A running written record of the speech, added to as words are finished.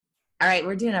All right,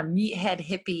 we're doing a Meathead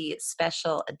Hippie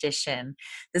special edition.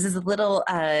 This is a little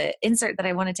insert that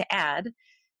I wanted to add,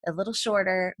 a little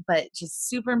shorter, but just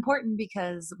super important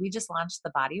because we just launched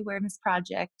the Body Awareness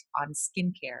Project on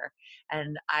skincare.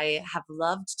 And I have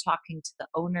loved talking to the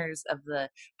owners of the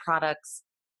products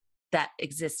that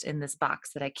exist in this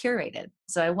box that I curated.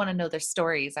 So I want to know their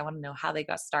stories. I want to know how they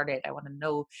got started. I want to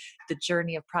know the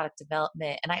journey of product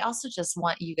development. And I also just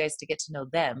want you guys to get to know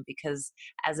them because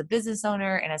as a business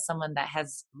owner and as someone that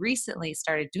has recently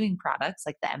started doing products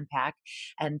like the MPAC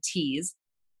and teas,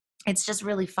 it's just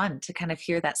really fun to kind of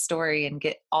hear that story and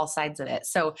get all sides of it.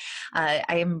 So I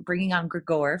am bringing on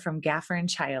Grigor from Gaffer and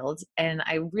Child, and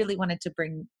I really wanted to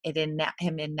bring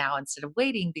him in now instead of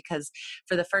waiting because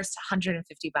for the first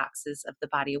 150 boxes of the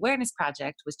Body Awareness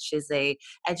Project, which is a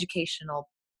educational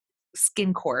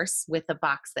skin course with a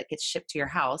box that gets shipped to your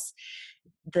house,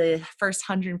 the first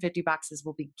 150 boxes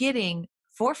will be getting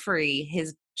for free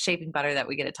his shaping butter that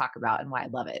we get to talk about and why I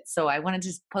love it. So I wanted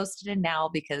to post it in now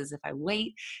because if I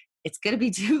wait, it's going to be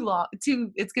too long,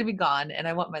 it's going to be gone. And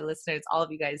I want my listeners, all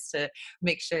of you guys, to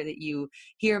make sure that you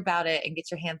hear about it and get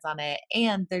your hands on it.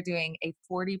 And they're doing a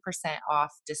 40%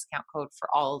 off discount code for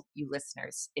all you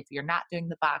listeners. If you're not doing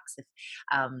the box, if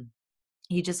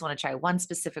you just want to try one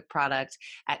specific product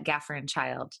at Gaffer and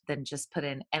Child, then just put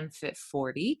in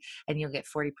MFit40 and you'll get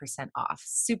 40% off.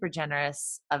 Super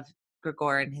generous of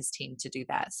Grigor and his team to do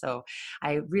that. So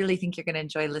I really think you're going to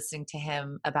enjoy listening to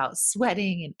him about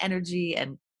sweating and energy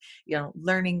and,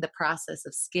 learning the process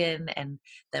of skin and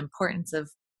the importance of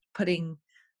putting,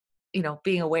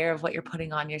 being aware of what you're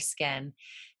putting on your skin.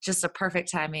 Just a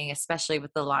perfect timing, especially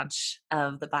with the launch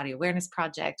of the Body Awareness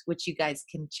Project, which you guys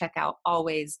can check out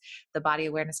always,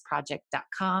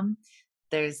 thebodyawarenessproject.com.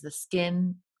 There's the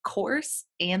skin course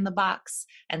and the box,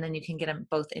 and then you can get them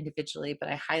both individually, but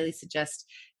I highly suggest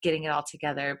getting it all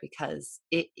together because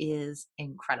it is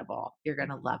incredible. You're going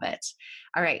to love it.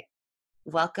 All right.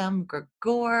 Welcome,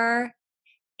 Grigor.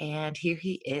 And here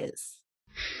he is.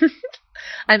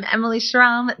 I'm Emily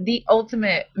Schramm, the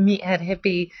ultimate meathead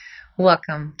hippie.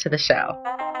 Welcome to the show.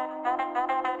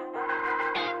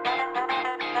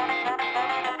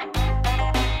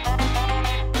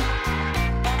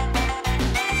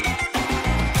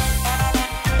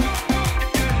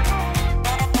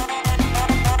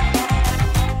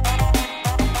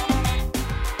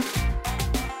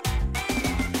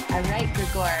 All right,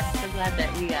 Grigor, I'm so glad that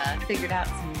we figured out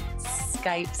some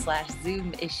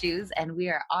Skype/Zoom issues and we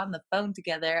are on the phone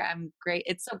together. I'm great.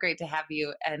 It's so great to have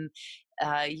you. And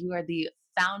you are the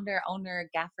founder, owner,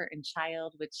 Gaffer and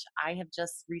Child, which I have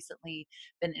just recently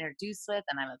been introduced with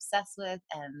and I'm obsessed with.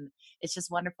 And it's just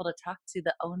wonderful to talk to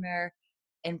the owner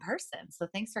in person. So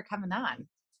thanks for coming on.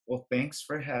 Well, thanks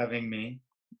for having me.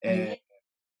 And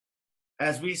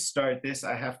as we start this,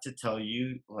 I have to tell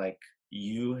you,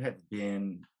 you have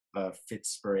been a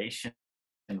fitspiration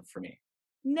for me.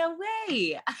 No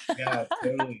way. Yeah,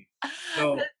 totally.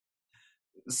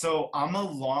 So I'm a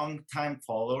long time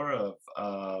follower of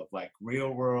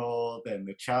Real World and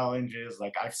the challenges.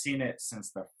 Like I've seen it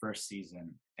since the first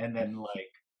season. And then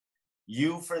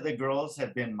you for the girls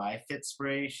have been my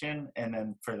fitspiration, and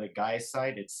then for the guy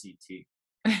side it's CT.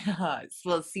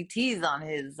 Well, CT's on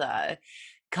his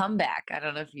comeback. I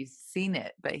don't know if you've seen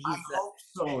it, but he's I hope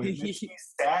so. It makes me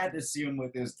sad to see him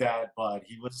with his dad bod.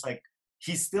 He was like,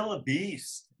 he's still a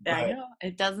beast. I know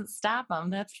it doesn't stop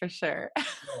him, that's for sure.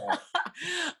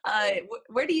 Yeah.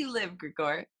 Where do you live,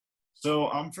 Grigor? So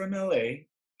I'm from LA.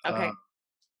 Okay.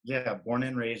 Yeah, born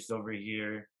and raised over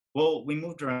here. Well, we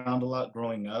moved around a lot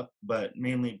growing up, but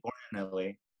mainly born in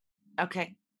LA.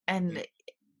 Okay. And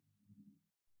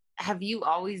have you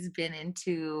always been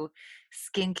into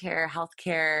skincare,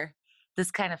 healthcare, this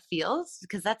kind of fields?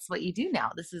 Because that's what you do now.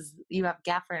 You have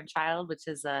Gaffer and Child, which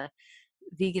is a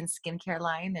vegan skincare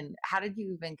line. And how did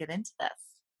you even get into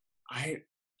this? I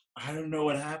don't know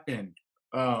what happened.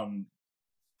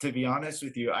 To be honest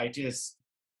with you,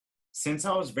 since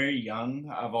I was very young,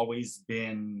 I've always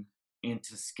been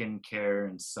into skincare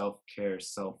and self-care,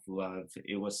 self-love.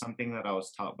 It was something that I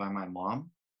was taught by my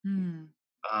mom.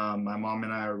 My mom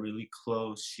and I are really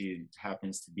close. She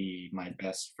happens to be my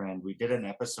best friend. We did an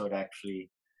episode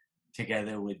actually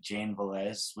together with Jane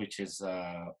Velez, which is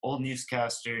an old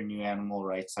newscaster, new animal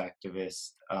rights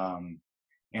activist.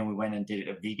 And we went and did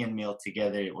a vegan meal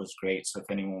together. It was great. So if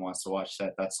anyone wants to watch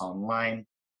that, that's online.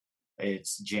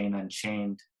 It's Jane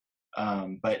Unchained.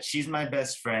 But she's my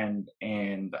best friend.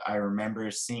 And I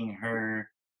remember seeing her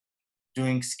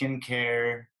doing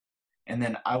skincare. And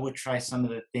then I would try some of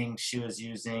the things she was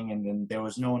using. And then there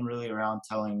was no one really around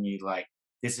telling me,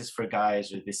 this is for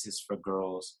guys or this is for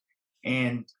girls.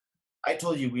 And I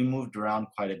told you we moved around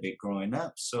quite a bit growing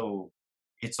up, so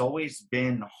it's always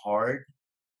been hard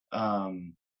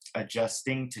um,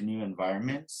 adjusting to new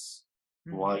environments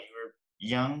while Mhm. you were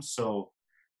young. So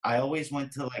I always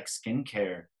went to like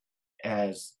skincare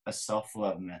as a self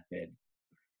love method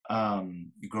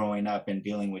growing up and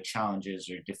dealing with challenges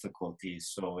or difficulties.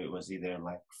 So it was either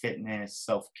like fitness,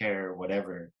 self care,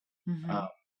 whatever. Uh, Mhm.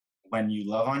 when you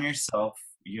love on yourself,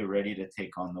 you're ready to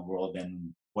take on the world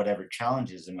and whatever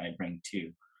challenges it might bring to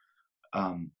you.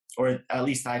 Or at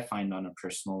least I find on a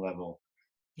personal level.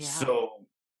 Yeah. So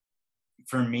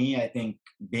for me, I think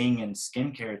being in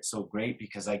skincare, it's so great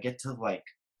because I get to like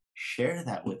share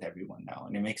that with everyone now.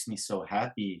 And it makes me so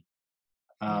happy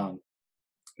Yeah. um,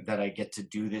 that I get to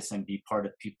do this and be part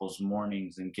of people's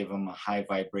mornings and give them a high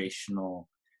vibrational,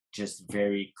 just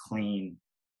very clean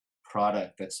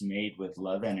product that's made with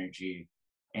love energy.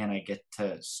 And I get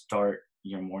to start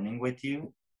your morning with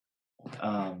you.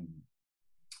 Um,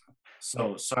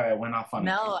 so sorry, I went off on a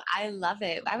tangent. No, I love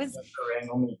it. You have to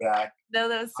wrangle me back. No,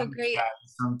 that was so I'm great. chatty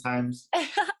sometimes.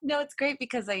 No, it's great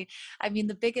because I mean,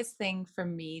 the biggest thing for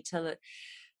me to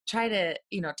try to,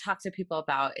 talk to people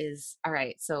about is, all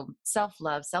right, so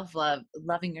self-love,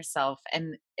 loving yourself.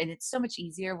 And it's so much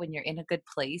easier when you're in a good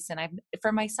place. And I'm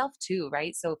for myself too,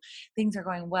 right? So things are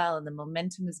going well and the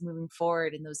momentum is moving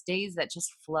forward and those days that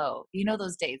just flow,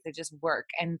 those days they just work.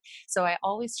 And so I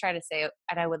always try to say,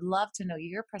 and I would love to know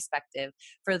your perspective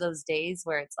for those days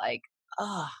where it's like,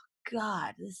 oh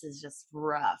God, this is just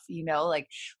rough, like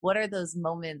what are those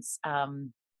moments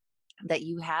that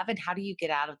you have and how do you get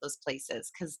out of those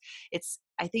places? Because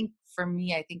I think for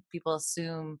me, I think people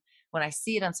assume when I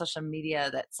see it on social media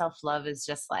that self-love is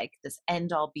just like this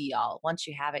end all be all. Once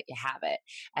you have it, you have it.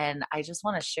 And I just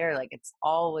want to share, like, it's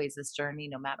always this journey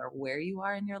no matter where you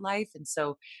are in your life. And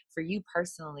so for you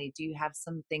personally, do you have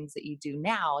some things that you do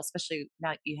now, especially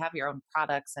now you have your own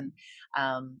products and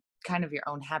kind of your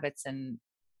own habits and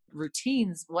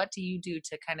routines? What do you do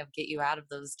to kind of get you out of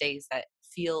those days that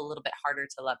feel a little bit harder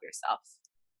to love yourself?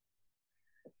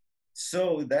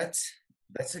 So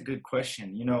that's a good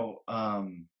question.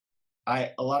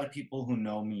 I a lot of people who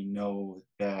know me know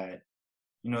that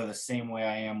the same way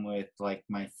I am with like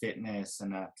my fitness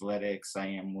and athletics, I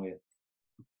am with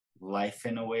life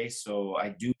in a way. So I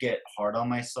do get hard on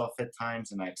myself at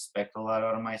times, and I expect a lot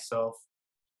out of myself.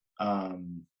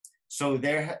 Um, so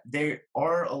there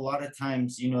are a lot of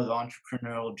times, the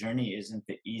entrepreneurial journey isn't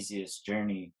the easiest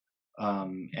journey,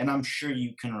 and I'm sure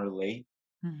you can relate.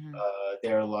 Mhm.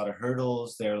 There are a lot of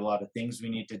hurdles. There are a lot of things we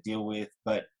need to deal with.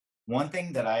 But one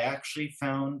thing that I actually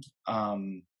found,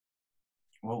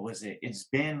 what was it? It's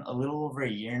been a little over a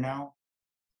year now.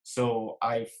 So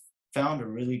I found a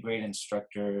really great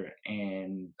instructor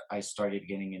and I started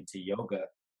getting into yoga.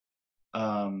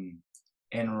 Um,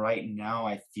 and right now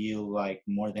I feel like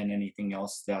more than anything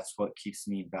else, that's what keeps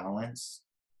me balanced.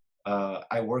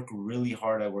 I work really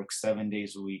hard. I work 7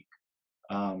 days a week.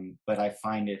 But I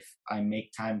find if I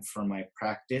make time for my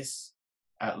practice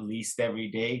at least every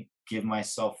day, give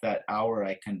myself that hour,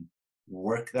 I can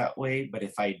work that way. But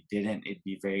if I didn't, it'd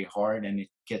be very hard and it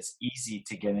gets easy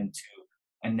to get into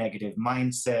a negative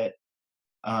mindset.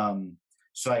 Um,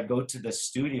 so I go to the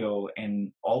studio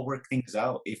and I'll work things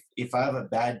out. If I have a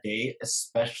bad day,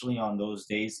 especially on those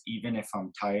days, even if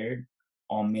I'm tired,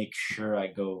 I'll make sure I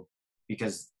go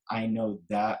because I know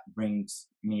that brings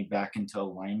me back into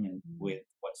alignment Mm, with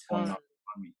what's going on totally.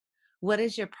 around me. What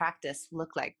does your practice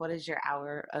look like? What is your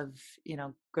hour of,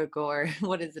 Gregor?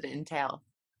 What does it entail?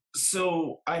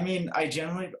 So I mean,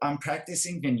 I'm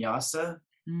practicing vinyasa.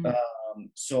 Mm,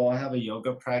 So I have a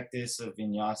yoga practice of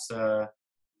vinyasa.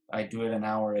 I do it an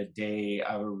hour a day.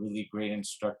 I have a really great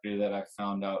instructor that I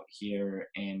found out here,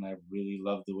 and I really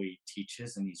love the way he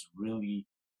teaches, and he's really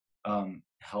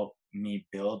helped me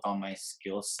build on my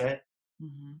skill set.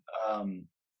 mhm. Um,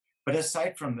 but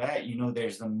aside from that,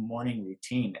 there's the morning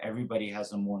routine. Everybody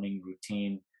has a morning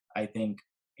routine. I think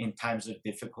in times of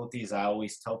difficulties, I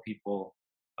always tell people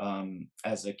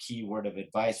as a key word of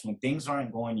advice when things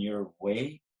aren't going your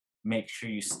way, make sure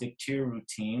you stick to your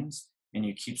routines and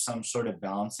you keep some sort of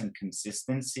balance and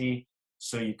consistency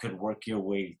so you could work your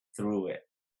way through it,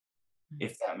 Mm.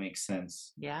 if that makes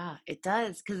sense. Yeah, it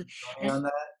does. Because Feel me on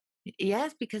that?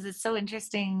 yes, because it's so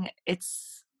interesting.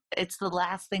 It's the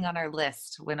last thing on our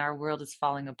list when our world is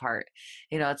falling apart.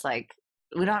 It's like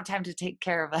we don't have time to take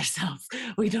care of ourselves.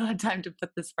 We don't have time to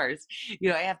put this first.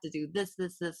 I have to do this,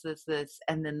 this, this, this, this,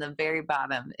 and then the very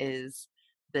bottom is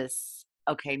this.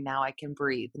 Okay, now I can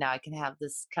breathe. Now I can have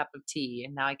this cup of tea,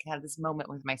 and now I can have this moment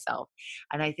with myself.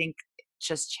 And I think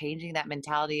just changing that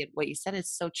mentality. And what you said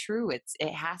is so true. It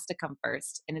has to come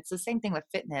first. And it's the same thing with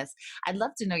fitness. I'd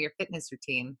love to know your fitness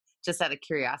routine, just out of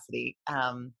curiosity.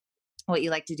 What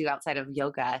you like to do outside of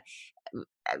yoga,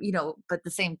 but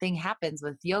the same thing happens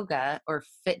with yoga or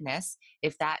fitness.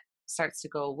 If that starts to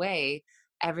go away,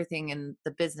 everything in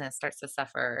the business starts to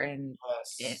suffer, and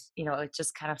Yes. it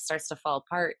just kind of starts to fall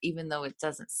apart, even though it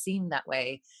doesn't seem that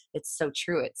way. It's so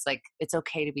true. It's like, it's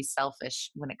okay to be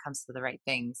selfish when it comes to the right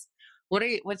things.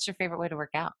 What's your favorite way to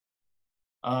work out?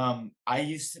 I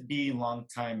used to be long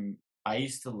time. I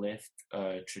used to lift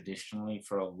traditionally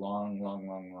for a long, long,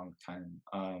 long, long time.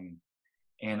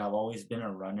 And I've always been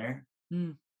a runner.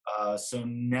 Mm, So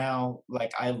now,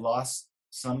 like, I lost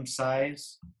some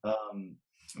size,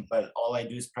 but all I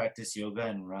do is practice yoga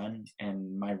and run.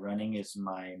 And my running is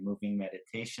my moving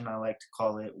meditation, I like to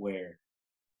call it, where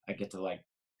I get to like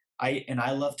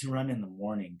I love to run in the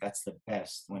morning. That's the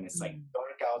best when it's like mm.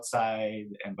 dark outside,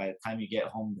 and by the time you get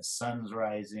home, the sun's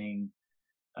rising.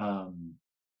 Um,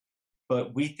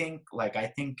 but I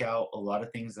think out a lot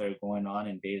of things that are going on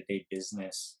in day-to-day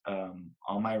business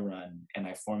on my run, and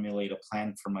I formulate a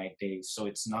plan for my day. So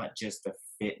it's not just a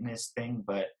fitness thing,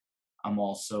 but I'm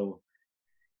also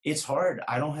it's hard.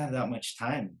 I don't have that much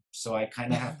time, so I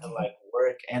kind of have to like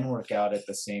work and work out at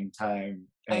the same time.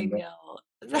 I And know.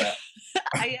 yeah,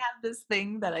 I have this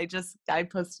thing that I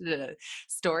posted a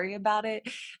story about it.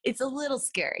 It's a little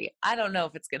scary. I don't know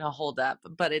if it's gonna hold up,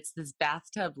 but it's this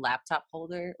bathtub laptop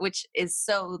holder, which is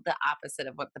so the opposite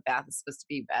of what the bath is supposed to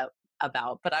be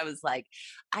about. But I was like,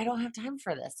 I don't have time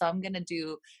for this. So I'm gonna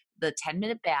do the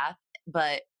 10-minute bath,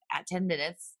 but at 10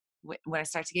 minutes, when I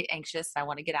start to get anxious, I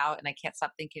want to get out and I can't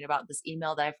stop thinking about this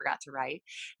email that I forgot to write.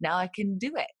 Now I can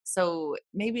do it. So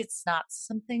maybe it's not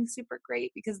something super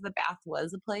great because the bath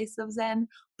was a place of zen,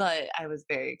 but I was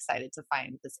very excited to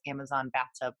find this Amazon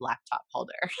bathtub laptop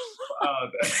holder.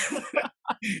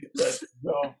 that's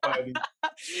so funny.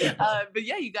 But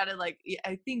yeah, you gotta like,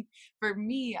 I think for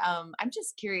me, I'm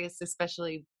just curious,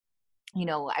 especially,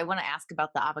 I want to ask about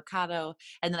the avocado.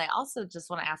 And then I also just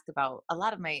want to ask about a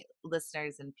lot of my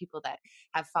listeners and people that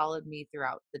have followed me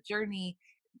throughout the journey,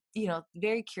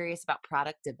 very curious about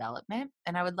product development.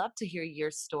 And I would love to hear your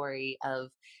story of,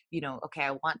 okay,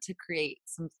 I want to create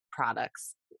some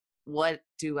products. What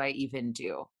do I even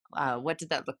do? What did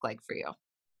that look like for you?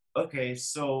 Okay,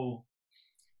 so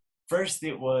first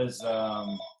it was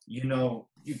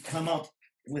you come up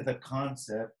with a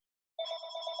concept.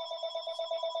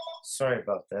 Sorry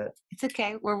about that. It's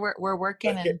okay. We're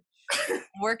working Okay. and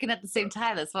working at the same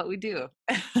time. That's what we do.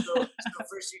 So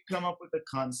first you come up with a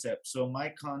concept. So my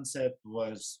concept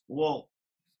was, well,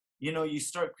 you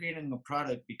start creating a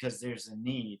product because there's a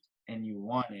need and you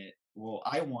want it. Well,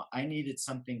 I needed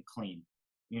something clean,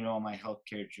 on my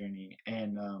healthcare journey.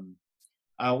 And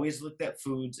I always looked at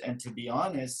foods, and to be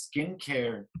honest,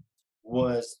 skincare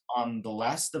was on the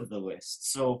last of the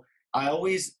list. So I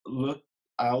always looked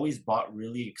I always bought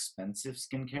really expensive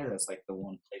skincare. That's like the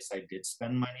one place I did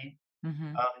spend money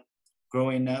Hmm. um,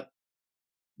 growing up.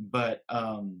 But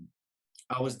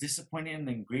I was disappointed in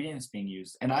the ingredients being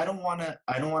used. And I don't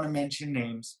wanna mention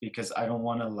names because I don't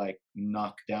wanna like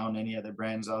knock down any other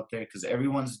brands out there because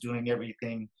everyone's doing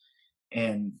everything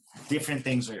and different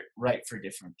things are right for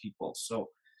different people. So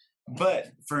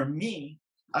but for me,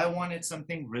 I wanted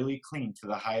something really clean to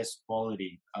the highest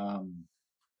quality.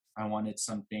 I wanted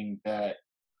something that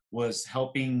was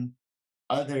helping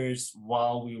others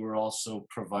while we were also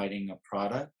providing a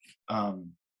product.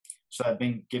 Um, so I've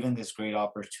been given this great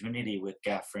opportunity with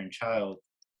Gaffer and Child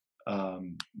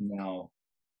now,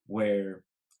 where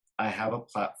I have a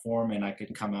platform and I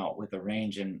could come out with a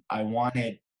range, and I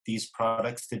wanted these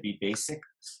products to be basic,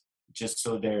 just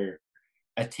so they're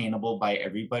attainable by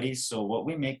everybody. So what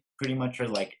we make pretty much are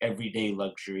like everyday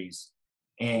luxuries.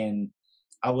 And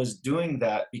I was doing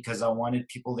that because I wanted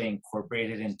people to incorporate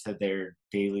it into their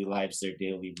daily lives, their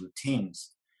daily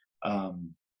routines.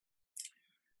 Um,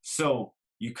 so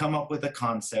you come up with a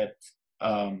concept.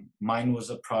 Mine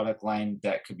was a product line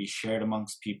that could be shared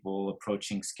amongst people,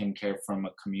 approaching skincare from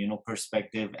a communal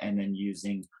perspective, and then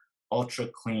using ultra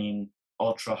clean,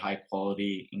 ultra high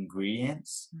quality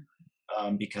ingredients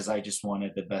because I just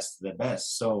wanted the best of the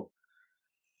best. So,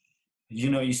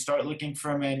 you start looking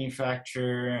for a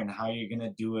manufacturer and how you're going to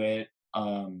do it.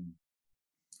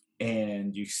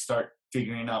 And you start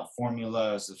figuring out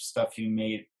formulas of stuff you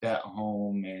made at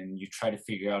home, and you try to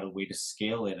figure out a way to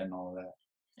scale it and all that.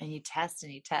 And you test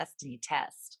and you test and you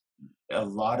test. A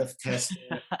lot of testing,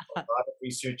 a lot of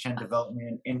research and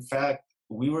development. In fact,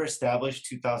 we were established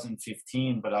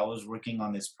 2015, but I was working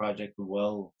on this project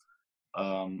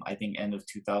I think end of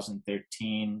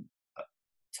 2013.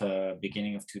 to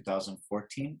beginning of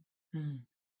 2014. Mm.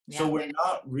 So Yeah. we're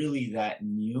not really that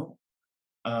new.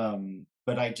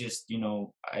 But I just,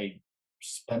 I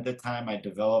spent the time, I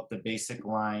developed the basic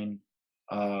line.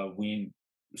 We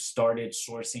started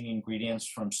sourcing ingredients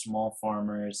from small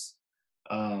farmers.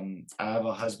 I have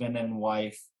a husband and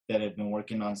wife that have been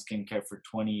working on skincare for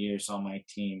 20 years on my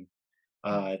team.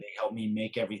 Mm. They help me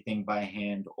make everything by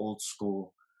hand, old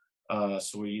school.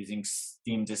 So we're using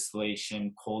steam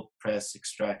distillation, cold press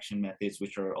extraction methods,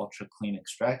 which are ultra clean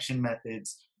extraction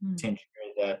methods Mm. to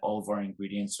ensure that all of our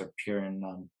ingredients are pure and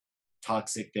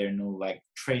non-toxic. There are no like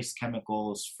trace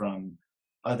chemicals from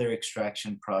other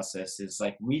extraction processes.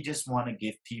 Like we just want to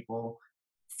give people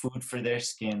food for their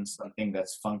skin, something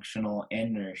that's functional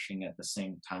and nourishing at the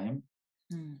same time.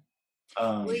 Mm.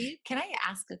 Well, Um, can I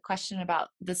ask a question about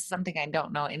this? Is something I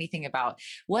don't know anything about.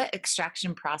 What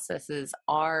extraction processes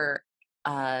are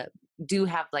uh, do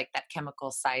have like that chemical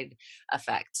side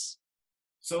effect?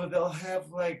 So they'll have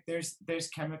like there's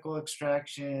chemical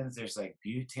extractions, there's like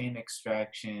butane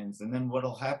extractions, and then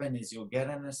what'll happen is you'll get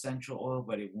an essential oil,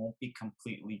 but it won't be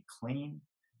completely clean.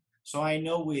 So I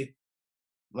know with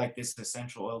like this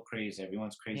essential oil craze,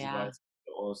 everyone's crazy about Yeah.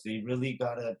 essential oils. They really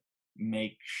gotta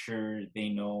make sure they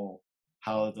know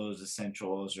how those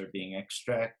essential oils are being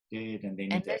extracted, and they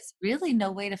And need to there's really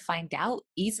no way to find out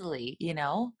easily, you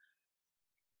know?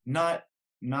 not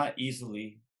not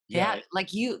easily. Yeah, Yeah, like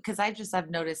because I've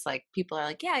noticed like people are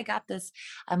like, yeah, I got this.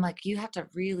 I'm like, you have to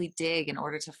really dig in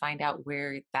order to find out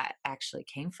where that actually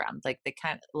came from. Like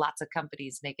lots of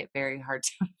companies make it very hard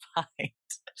to find.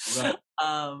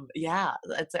 right. Yeah,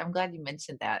 I'm glad you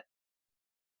mentioned that.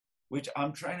 Which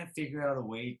I'm trying to figure out a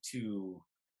way to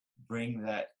bring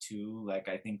that to. Like,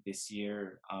 I think this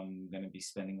year I'm going to be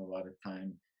spending a lot of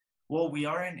time. Well, we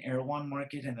are in Erewhon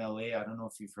Market in LA. I don't know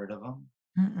if you've heard of them.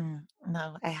 Mm-mm.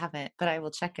 No, I haven't, but I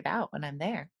will check it out when I'm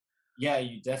there. Yeah,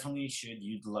 you definitely should.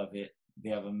 You'd love it. They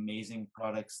have amazing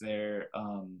products there.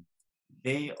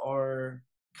 They are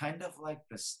kind of like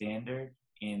the standard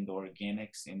in the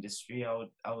organics industry.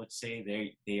 I would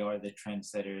say they are the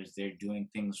trendsetters. They're doing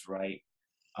things right,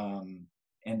 um,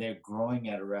 and they're growing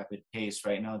at a rapid pace.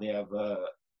 Right now, they have a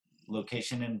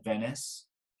location in Venice,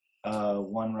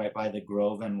 one right by the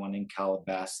Grove, and one in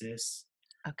Calabasas.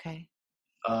 Okay.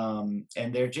 And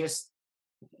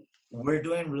we're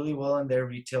doing really well in their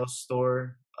retail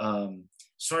store.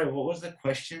 Sorry, what was the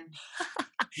question?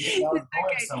 Because I was It's going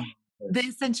okay. somewhere with The this.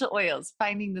 essential oils,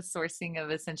 finding the sourcing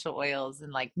of essential oils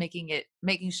and like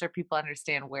making sure people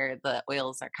understand where the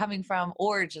oils are coming from,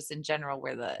 or just in general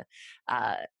where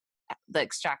uh, the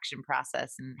extraction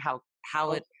process and how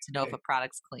Okay, it to know if okay. a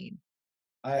product's clean.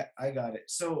 I got it.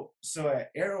 So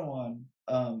at Erewhon,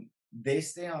 they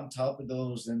stay on top of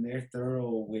those and they're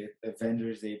thorough with the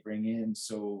vendors they bring in.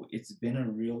 So it's been a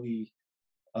really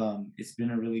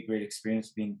great experience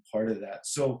being part of that.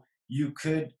 So you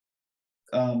could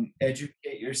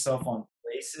educate yourself on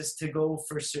places to go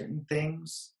for certain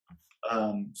things.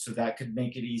 So that could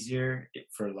make it easier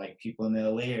for like people in the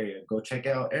LA area. Go check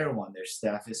out Erewhon. Their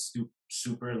staff is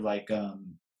super like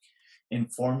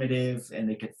informative, and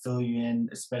they could fill you in,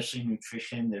 especially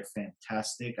nutrition. They're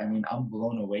fantastic. I mean, I'm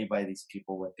blown away by these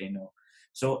people, what they know.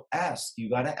 So ask. You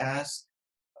gotta ask.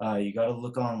 You gotta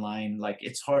look online. Like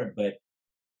it's hard, but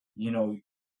you know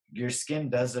your skin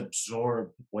does absorb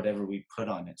whatever we put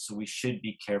on it, so we should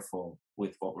be careful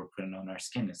with what we're putting on our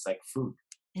skin. It's like food.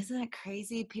 Isn't it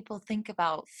crazy? People think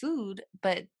about food,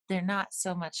 but they're not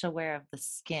so much aware of the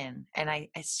skin. And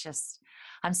it's just,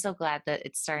 I'm so glad that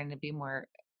it's starting to be more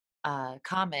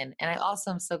common. And I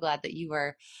also am so glad that you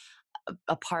are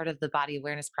a part of the Body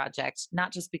Awareness Project,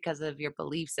 not just because of your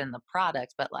beliefs in the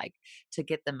product, but like to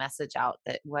get the message out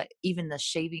that what even the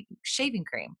shaving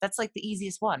cream, that's like the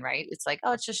easiest one, right? It's like,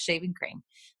 oh, it's just shaving cream.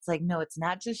 It's like, no, it's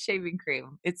not just shaving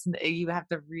cream. You have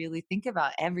to really think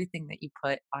about everything that you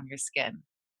put on your skin.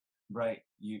 Right.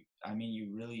 I mean,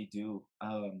 you really do.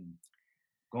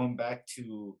 Going back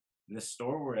to the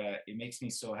store we're at, it makes me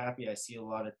so happy. I see a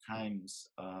lot of times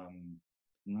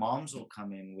moms will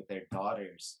come in with their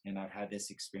daughters, and I've had this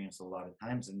experience a lot of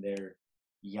times, and they're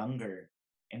younger,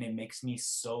 and it makes me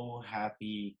so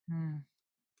happy Mm.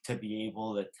 to be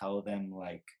able to tell them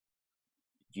like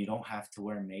you don't have to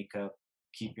wear makeup.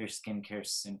 Keep your skincare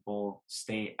simple.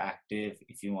 Stay active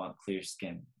if you want clear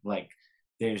skin. Like,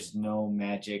 there's no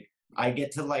magic. I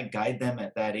get to like guide them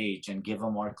at that age and give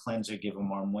them our cleanser, give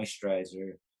them our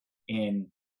moisturizer. And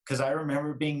because I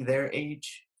remember being their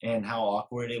age and how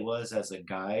awkward it was as a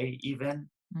guy, even.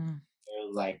 Mm.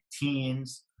 They're like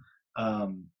teens.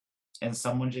 Um, and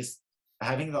someone just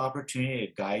having the opportunity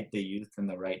to guide the youth in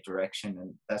the right direction.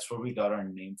 And that's where we got our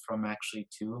name from, actually,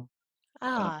 too.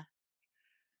 Uh, Ah,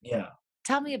 yeah.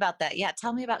 tell me about that. Yeah,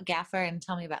 tell me about gaffer and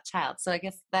tell me about child. So I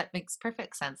guess that makes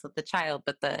perfect sense with the child,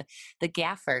 but the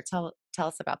gaffer, tell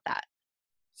us about that.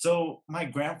 So my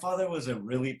grandfather was a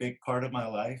really big part of my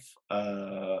life,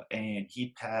 and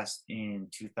he passed in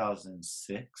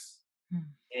 2006. Mm,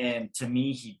 And to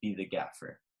me, he'd be the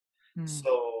gaffer. mm,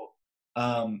 So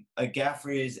a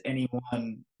gaffer is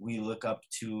anyone we look up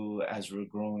to as we're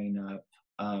growing up.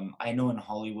 I know in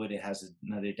Hollywood it has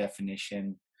another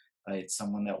definition. It's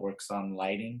someone that works on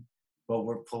lighting, but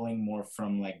we're pulling more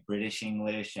from like British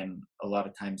English, and a lot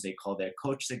of times they call their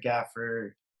coach the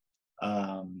gaffer.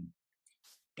 Um,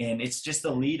 and it's just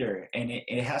a leader, and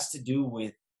it has to do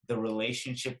with the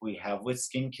relationship we have with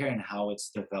skincare and how it's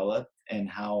developed and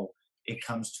how it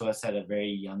comes to us at a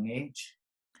very young age.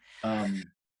 Um,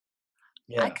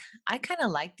 I yeah. I kinda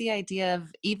like the idea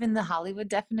of even the Hollywood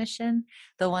definition,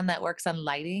 the one that works on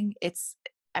lighting, it's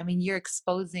I mean, you're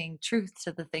exposing truth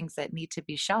to the things that need to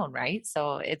be shown, right?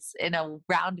 So it's in a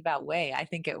roundabout way, I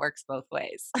think it works both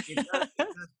ways.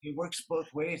 It works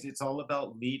both ways. It's all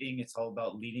about leading. It's all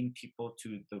about leading people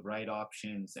to the right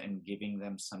options and giving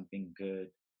them something good.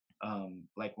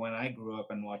 Like when I grew up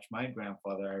and watched my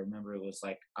grandfather, I remember it was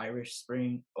like Irish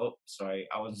Spring. Oh, sorry,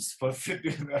 I wasn't supposed to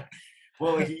do that.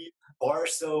 Well, he bar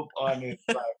soap on it.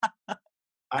 Like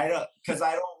I don't, because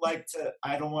I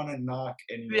don't want to knock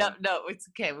anyone. Yep, no, it's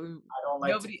okay, I don't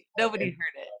like to nobody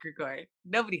heard it, Grigor.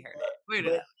 Nobody heard it. We're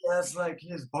but enough. he has like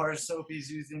his bar soap he's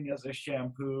using as a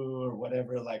shampoo or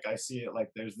whatever. Like I see it like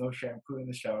there's no shampoo in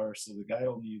the shower, so the guy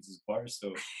only uses bar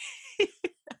soap.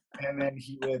 And then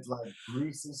he would like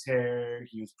grease his hair.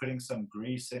 He was putting some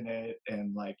grease in it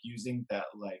and like using that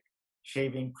like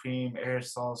shaving cream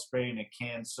aerosol spray in a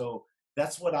can. So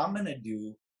that's what I'm gonna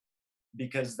do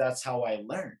because that's how I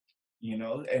learned, you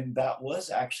know. And that was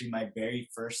actually my very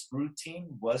first routine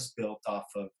was built off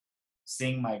of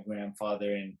seeing my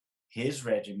grandfather and his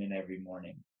regimen every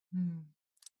morning. Mm.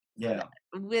 Yeah.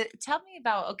 Tell me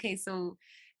about okay, so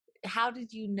how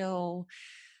did you know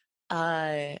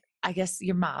I guess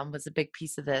your mom was a big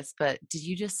piece of this, but did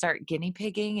you just start guinea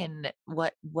pigging and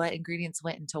what ingredients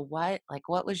went into what? Like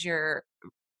what was your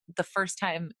the first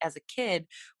time as a kid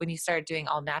when you started doing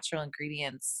all natural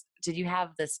ingredients? Did you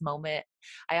have this moment?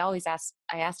 I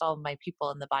asked all of my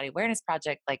people in the body awareness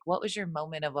project like what was your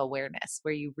moment of awareness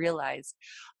where you realized,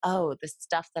 "Oh, the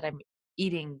stuff that I'm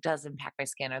eating does impact my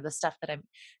skin or the stuff that I'm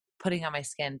putting on my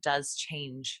skin does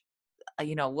change."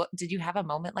 What did you have a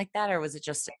moment like that or was it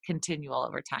just continual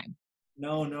over time?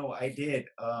 No, no, I did.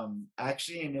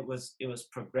 Actually, and it was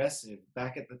progressive.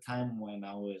 Back at the time when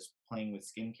I was playing with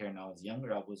skincare and I was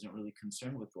younger, I wasn't really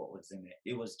concerned with what was in it.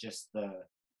 It was just the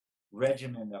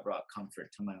regimen that brought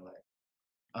comfort to my life.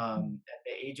 Mm, At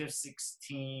the age of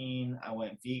 16, I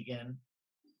went vegan.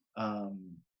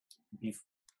 Um, bef-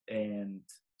 and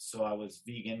so I was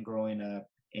vegan growing up,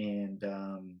 and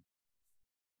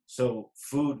so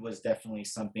food was definitely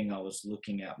something I was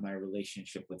looking at my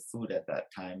relationship with food at that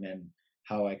time and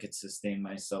how I could sustain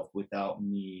myself without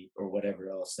meat or whatever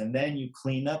else. And then you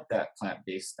clean up that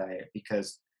plant-based diet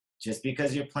because just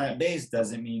because you're plant-based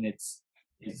doesn't mean it's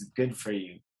good for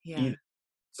you yeah. either.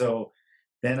 So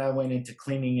then I went into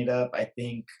cleaning it up. I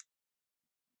think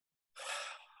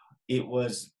it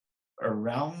was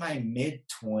around my mid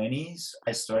 20s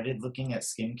I started looking at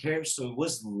skincare, so it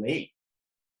was late.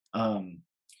 Um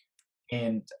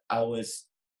and I was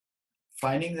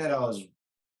finding that I was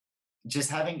just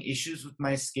having issues with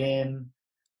my skin.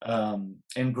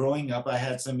 And growing up, I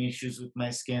had some issues with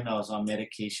my skin. I was on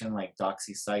medication like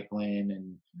doxycycline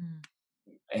Mm,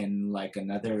 and like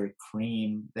another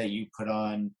cream that you put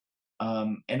on.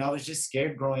 And I was just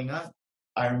scared growing up.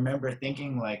 I remember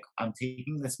thinking like, I'm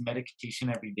taking this medication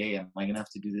every day. Am I gonna have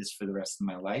to do this for the rest of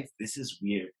my life? This is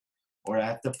weird. Or I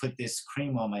have to put this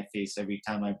cream on my face every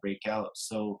time I break out.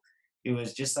 So it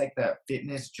was just like that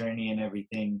fitness journey and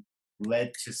everything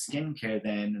led to skincare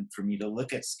then, and for me to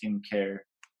look at skincare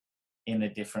in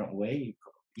a different way.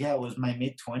 Yeah, it was my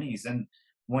mid 20s. And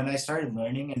when I started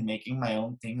learning and making my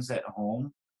own things at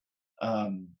home,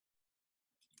 um,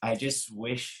 I just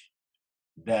wish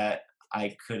that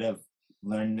I could have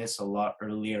learned this a lot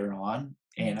earlier on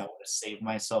and mm, I would have saved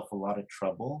myself a lot of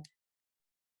trouble,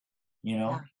 you yeah,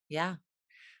 know? yeah.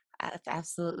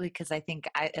 Absolutely, because I think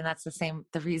and that's the same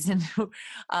the reason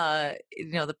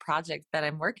the project that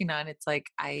I'm working on, it's like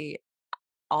I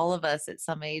all of us at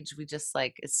some age we just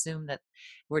like assume that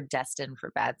we're destined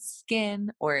for bad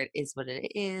skin or it is what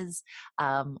it is,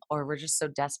 or we're just so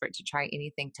desperate to try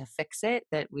anything to fix it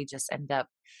that we just end up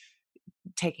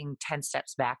taking 10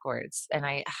 steps backwards. And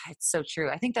it's so true.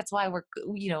 I think that's why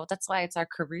that's why it's our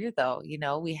career though.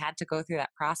 We had to go through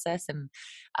that process. And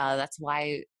that's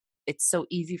why it's so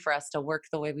easy for us to work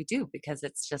the way we do, because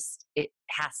it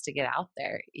has to get out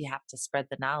there. You have to spread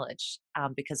the knowledge,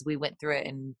 because we went through it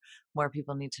and more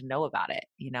people need to know about it.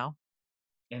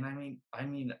 And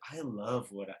I love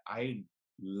what I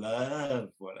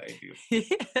do.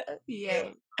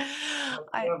 Yay. Like,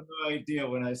 I you have no idea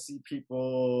when I see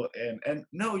people, and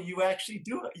no, you actually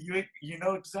do it. You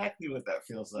know exactly what that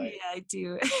feels like. Yeah, I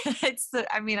do.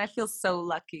 I mean, I feel so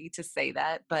lucky to say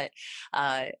that, but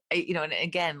and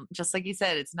again, just like you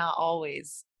said, it's not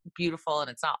always beautiful and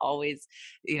it's not always,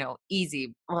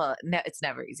 easy. Well, no, it's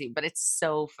never easy, but it's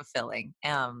so fulfilling.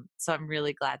 So I'm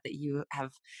really glad that you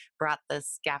have brought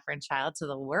this Gaffer and Child to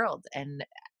the world. And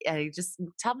just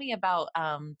tell me about,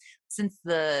 since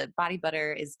the body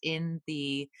butter is in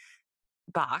the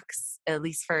box, at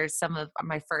least for some of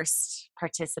my first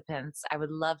participants. I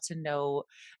would love to know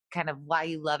kind of why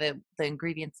you love it, the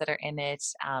ingredients that are in it.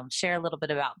 Share a little bit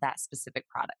about that specific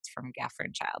product from Gaffer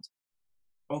and Child.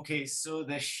 Okay, so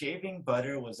the shaving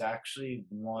butter was actually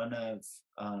one of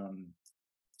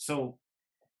so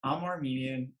I'm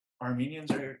Armenian.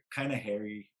 Armenians are kind of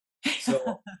hairy.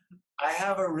 So I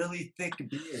have a really thick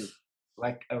beard,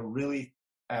 like a really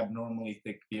abnormally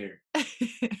thick beard.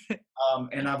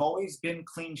 And I've always been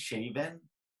clean shaven.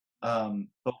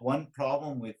 But one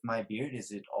problem with my beard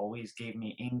is it always gave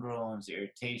me ingrowns,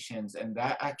 irritations, and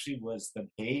that actually was the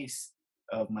base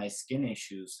of my skin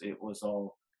issues. It was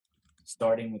all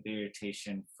starting with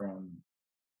irritation from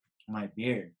my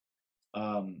beard.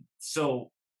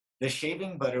 So the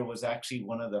shaving butter was actually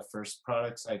one of the first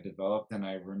products I developed, and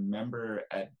I remember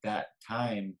at that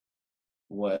time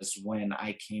was when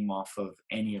I came off of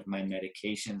any of my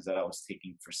medications that I was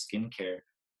taking for skincare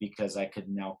because I could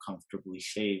now comfortably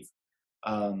shave.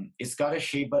 It's got a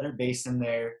shea butter base in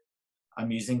there.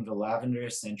 I'm using the lavender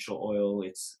essential oil.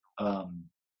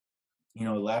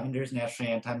 Lavender is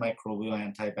naturally antimicrobial,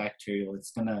 antibacterial.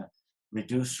 It's gonna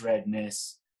reduce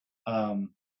redness.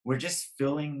 We're just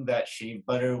filling that shave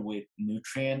butter with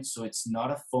nutrients, so it's not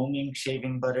a foaming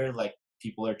shaving butter like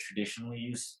people are traditionally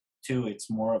used to. It's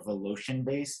more of a lotion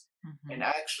base. And Mhm.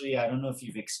 actually, I don't know if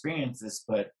you've experienced this,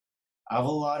 but I have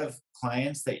a lot of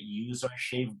clients that use our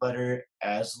shave butter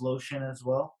as lotion as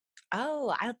well.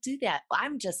 Oh, I'll do that.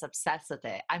 I'm just obsessed with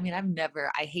it. I mean,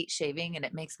 I hate shaving and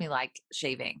it makes me like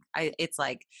shaving. It's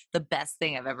like the best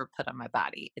thing I've ever put on my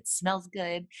body. It smells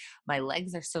good. My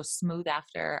legs are so smooth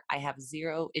after. I have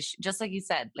zero issue, just like you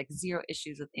said, like zero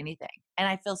issues with anything. And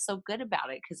I feel so good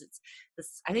about it because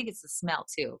I think it's the smell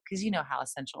too, because you know how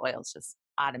essential oils just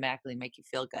automatically make you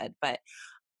feel good. But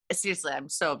seriously, I'm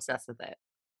so obsessed with it.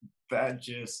 That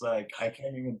just like I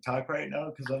can't even talk right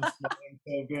now because I'm smelling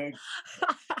so good.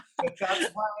 But that's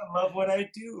why I love what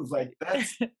I do. Like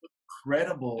that's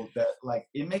incredible that like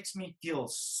it makes me feel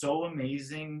so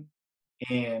amazing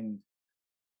and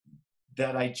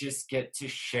that I just get to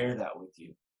share that with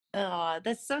you. Oh,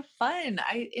 that's so fun.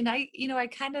 I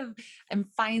kind of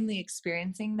am finally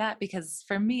experiencing that because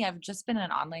for me, I've just been an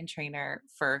online trainer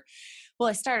well,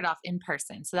 I started off in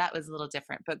person, so that was a little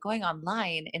different, but going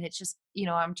online and it's just,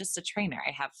 I'm just a trainer.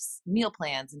 I have meal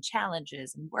plans and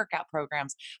challenges and workout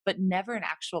programs, but never an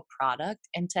actual product.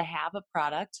 And to have a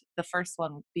product, the first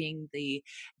one being the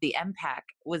MPAC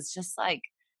was just like,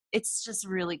 it's just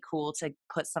really cool to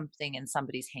put something in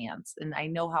somebody's hands. And I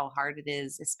know how hard it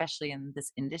is, especially in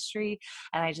this industry.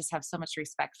 And I just have so much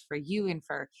respect for you and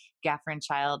for Gaffer and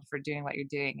Child for doing what you're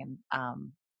doing.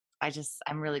 And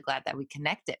I'm really glad that we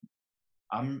connected.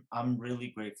 I'm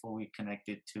really grateful we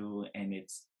connected too, and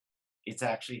it's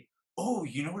actually oh,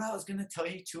 you know what I was gonna tell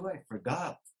you too? I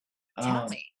forgot. Tell Um,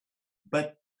 me.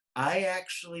 but I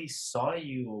actually saw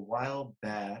you a while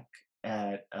back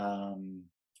at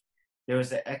there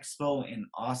was an expo in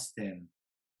Austin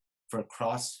for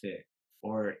CrossFit,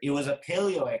 or it was a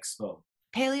Paleo Expo.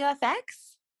 Paleo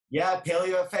FX? Yeah,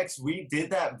 Paleo FX. We did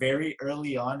that very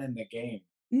early on in the game.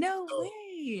 No So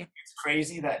way. it's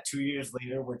crazy that 2 years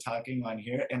later we're talking on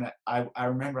here. And I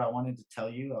remember I wanted to tell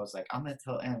you, I was like, I'm gonna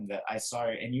tell Em that I saw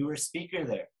her and you were a speaker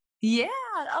there. Yeah.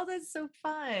 Oh, that's so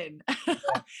fun. Yeah.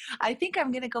 I think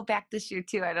I'm gonna go back this year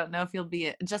too. I don't know if you'll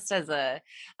be just as I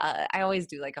always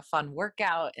do like a fun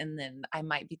workout, and then I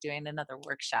might be doing another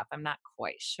workshop. I'm not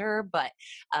quite sure, but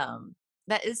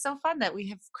that is so fun that we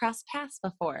have crossed paths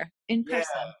before in Yeah.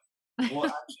 person. Well,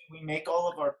 actually, we make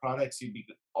all of our products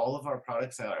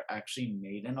are actually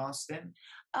made in Austin.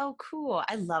 Oh, cool.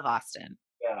 I love Austin.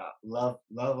 Yeah, love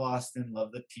Austin,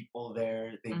 love the people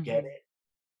there. They get Hmm. it.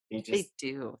 They They just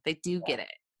do. They do get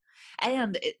it.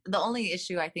 And the only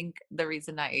issue, I think, the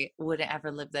reason I wouldn't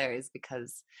ever live there is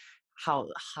because how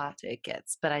hot it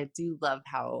gets. But I do love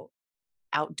how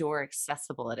outdoor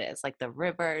accessible it is. Like the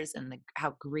rivers and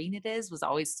how green it is was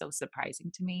always so surprising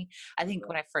to me. I think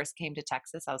when I first came to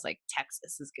Texas, I was like,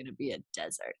 Texas is going to be a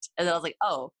desert. And then I was like,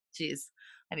 oh, geez,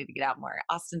 I need to get out more.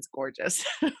 Austin's gorgeous.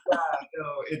 No,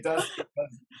 it does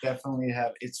definitely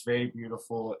have, it's very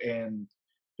beautiful, and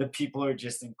the people are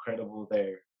just incredible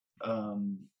there.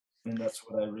 Um, and that's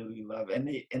what I really love. And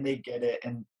they get it,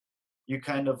 and you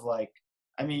kind of like,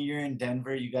 I mean, you're in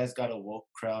Denver, you guys got a woke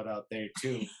crowd out there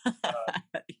too.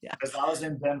 Yeah. Because I was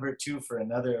in Denver too for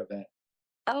another event.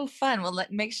 Oh, fun. Well,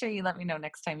 make sure you let me know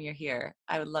next time you're here.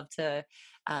 I would love to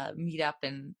meet up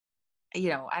and,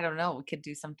 I don't know, we could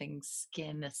do something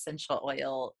skin essential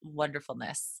oil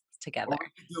wonderfulness Or together. we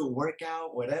could do a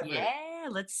workout, whatever. Yeah,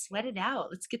 let's sweat it out.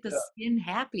 Let's get the Yeah. skin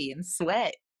happy and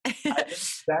sweat. I think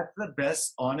that's the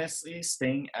best. Honestly,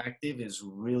 staying active is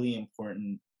really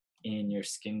important in your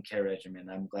skincare regimen.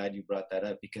 I'm glad you brought that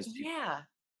up because people, Yeah,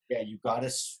 yeah, you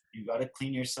gotta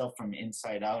clean yourself from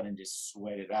inside out and just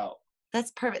sweat it out.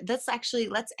 that's perfect. That's actually,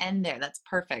 let's end there. That's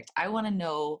perfect. I want to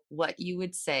know what you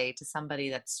would say to somebody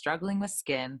that's struggling with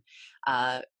skin,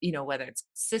 whether it's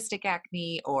cystic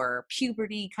acne or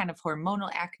puberty, kind of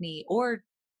hormonal acne, or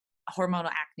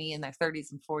hormonal acne in their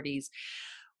 30s and 40s.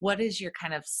 What is your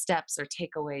kind of steps or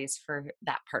takeaways for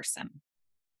that person?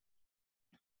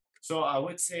 So I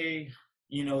would say,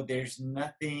 there's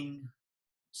nothing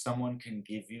someone can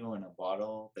give you in a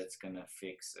bottle that's gonna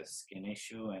fix a skin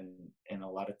issue, and a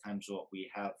lot of times what we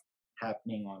have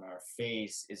happening on our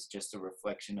face is just a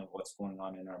reflection of what's going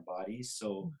on in our bodies.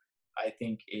 So I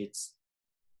think it's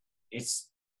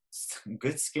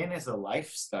good skin is a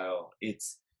lifestyle.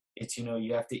 It's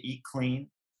you have to eat clean,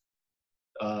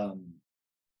 um,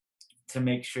 to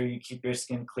make sure you keep your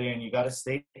skin clear, and you got to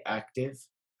stay active.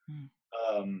 Mm.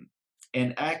 um,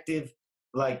 and active,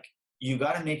 like, you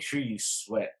got to make sure you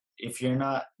sweat. If you're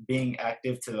not being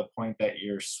active to the point that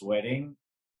you're sweating,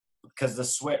 because the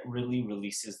sweat really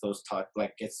releases those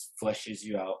like gets flushes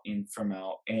you out in from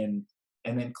out, and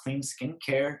then clean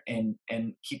skincare and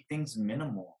keep things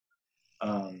minimal.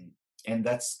 um, and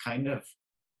that's kind of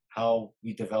how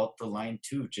we developed the line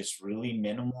too, just really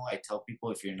minimal. I tell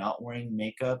people, if you're not wearing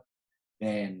makeup,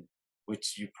 then,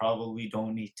 which you probably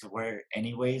don't need to wear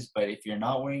anyways, but if you're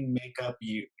not wearing makeup,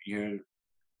 you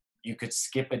could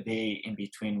skip a day in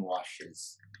between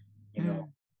washes, you know. Mm.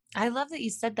 I love that you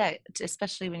said that,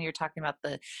 especially when you're talking about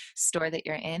the store that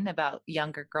you're in about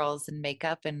younger girls and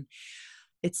makeup. And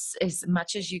it's as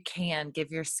much as you can,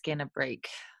 give your skin a break.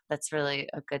 That's really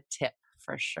a good tip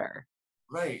for sure.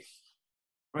 Right,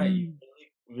 right. You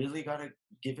Mm. really gotta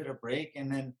give it a break, and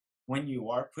then when you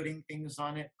are putting things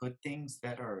on it, put things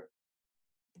that are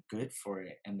good for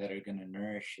it and that are gonna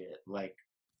nourish it. Like,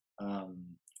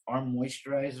 um, our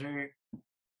moisturizer,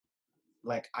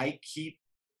 like, I keep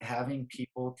having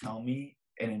people tell me,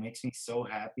 and it makes me so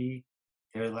happy.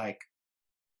 They're like,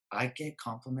 I get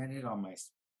complimented on my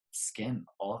skin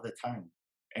all the time,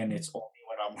 and it's Mm. only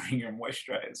when I'm wearing your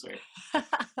moisturizer.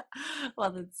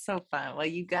 Well, that's so fun. Well,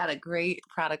 you got a great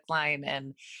product line,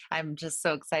 and I'm just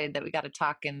so excited that we got to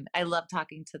talk. And I love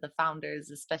talking to the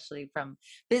founders, especially from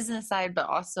business side, but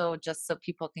also just so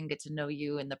people can get to know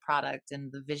you and the product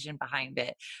and the vision behind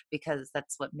it, because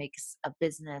that's what makes a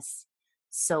business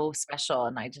so special.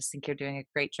 And I just think you're doing a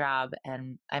great job,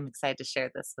 and I'm excited to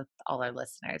share this with all our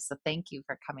listeners. So thank you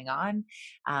for coming on.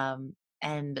 Um,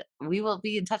 and we will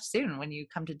be in touch soon when you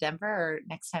come to Denver or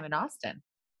next time in Austin.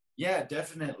 Yeah,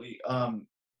 definitely.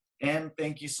 And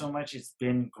thank you so much. It's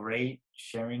been great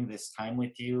sharing this time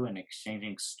with you and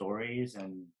exchanging stories.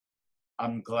 And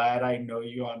I'm glad I know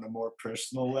you on a more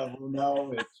personal level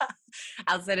now.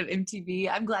 Outside of MTV,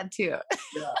 I'm glad too.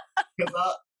 Yeah, because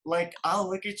I'll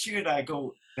look at you and I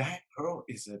go, that girl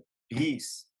is a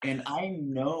beast, and I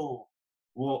know,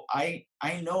 well, I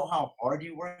know how hard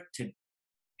you work to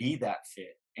be that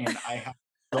fit, and I have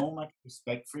so much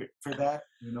respect for that.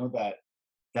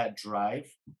 That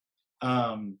drive.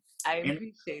 Um, I and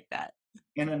appreciate that.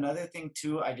 and another thing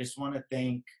too, I just want to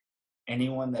thank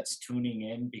anyone that's tuning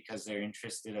in because they're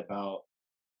interested about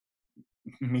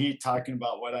me talking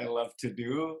about what I love to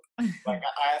do. Like,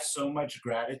 I have so much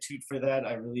gratitude for that.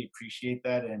 I really appreciate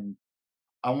that, and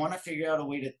I want to figure out a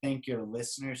way to thank your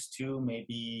listeners too.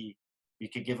 Maybe you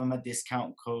could give them a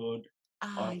discount code,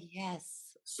 Ah, uh,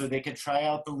 yes. so they could try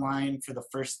out the line for the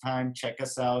first time. Check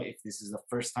us out if this is the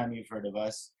first time you've heard of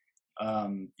us.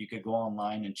 You could go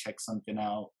online and check something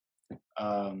out.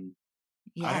 Um,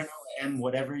 I don't Yes. know, and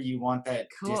whatever you want that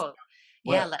discount. Cool.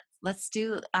 Yeah, What? Let's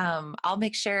do I'll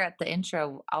make sure at the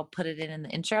intro I'll put it in the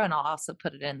intro, and I'll also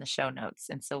put it in the show notes.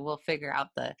 And so we'll figure out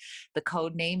the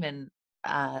code name, and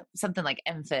something like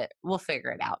MFit. We'll figure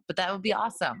it out. But that would be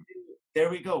awesome. There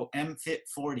we go, MFit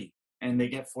 40, and they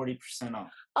get 40%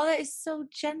 off. Oh, that is so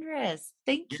generous.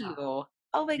 Thank Yeah, you.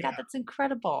 Oh my God, yeah, that's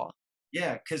incredible.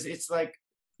 yeah. Because it's like,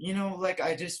 like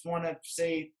I just want to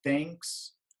say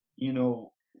thanks. You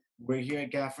know, we're here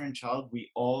at Gaffer and Child. We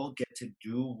all get to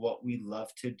do what we love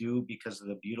to do because of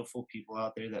the beautiful people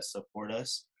out there that support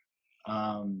us.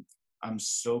 Um, I'm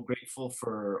so grateful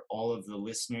for all of the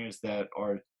listeners that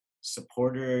are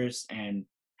supporters and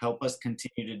help us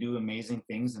continue to do amazing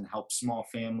things and help small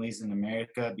families in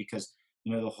America because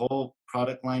the whole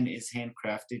product line is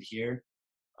handcrafted here.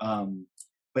 Um,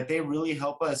 but they really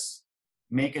help us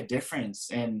make a difference,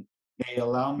 and they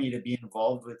allow me to be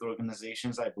involved with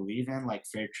organizations I believe in, like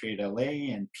Fair Trade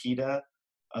LA and PETA.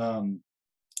 Um,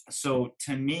 so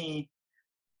to me,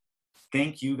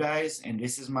 thank you guys, and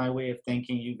this is my way of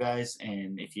thanking you guys.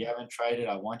 And if you haven't tried it,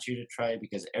 I want you to try it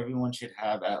because everyone should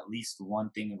have at least one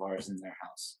thing of ours in their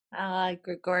house.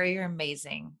 Gregory, you're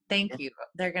amazing. Thank Yeah. you.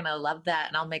 They're gonna love that,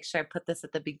 and I'll make sure I put this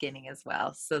at the beginning as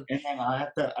well. So And then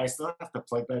I still have to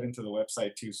plug that into the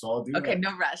website too, so I'll do okay, that.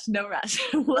 no rush, no rush.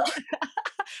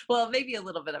 Well, maybe a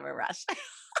little bit of a rush.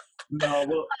 No,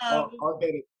 well, um, I'll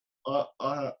get it.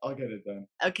 I'll get it done.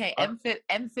 okay, Uh,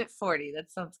 MFit 40. That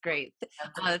sounds great.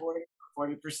 after Uh,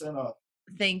 40% off.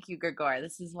 thank you, Gregor.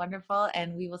 This is wonderful,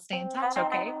 and we will stay in touch.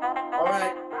 Okay. All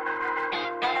right.